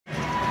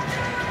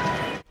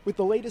With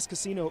the latest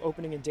casino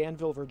opening in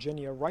Danville,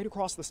 Virginia, right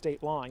across the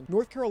state line,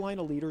 North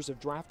Carolina leaders have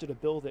drafted a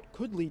bill that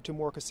could lead to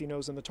more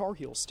casinos in the Tar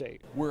Heel state.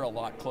 We're a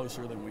lot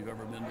closer than we've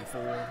ever been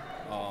before.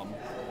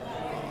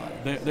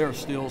 There are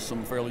still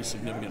some fairly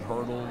significant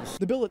hurdles.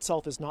 The bill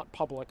itself is not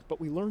public, but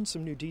we learned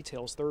some new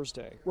details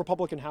Thursday.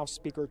 Republican House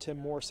Speaker Tim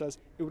Moore says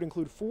it would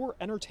include 4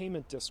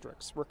 entertainment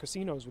districts where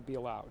casinos would be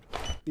allowed.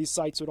 These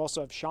sites would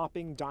also have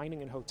shopping,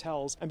 dining, and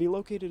hotels, and be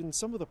located in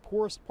some of the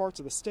poorest parts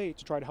of the state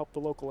to try to help the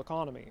local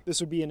economy.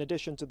 This would be in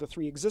addition to the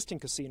 3 existing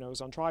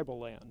casinos on tribal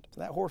land.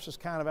 That horse is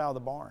kind of out of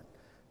the barn,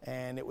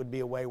 and it would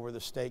be a way where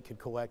the state could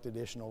collect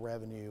additional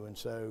revenue, and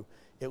so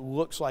it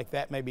looks like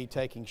that may be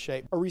taking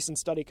shape. A recent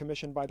study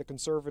commissioned by the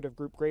conservative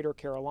group Greater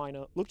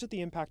Carolina looked at the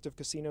impact of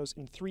casinos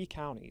in 3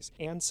 counties,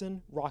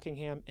 Anson,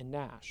 Rockingham, and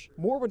Nash.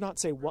 Moore would not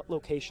say what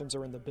locations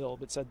are in the bill,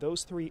 but said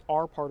those 3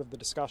 are part of the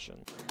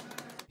discussion.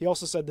 He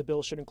also said the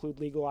bill should include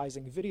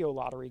legalizing video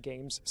lottery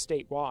games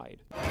statewide.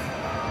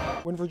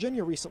 When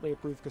Virginia recently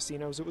approved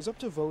casinos, it was up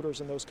to voters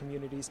in those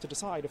communities to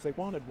decide if they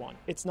wanted one.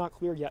 It's not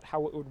clear yet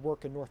how it would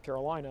work in North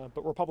Carolina,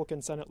 but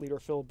Republican Senate Leader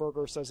Phil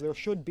Berger says there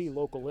should be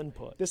local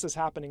input. This is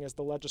happening as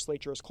the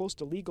legislature is close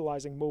to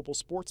legalizing mobile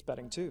sports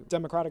betting, too.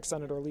 Democratic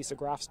Senator Lisa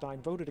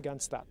Grafstein voted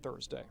against that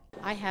Thursday.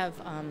 I have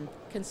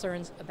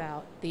concerns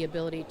about the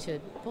ability to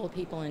pull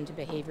people into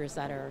behaviors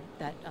that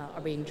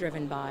are being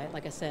driven by,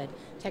 like I said,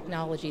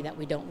 technology that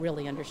we don't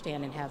really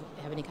understand and have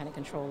any kind of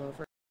control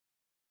over.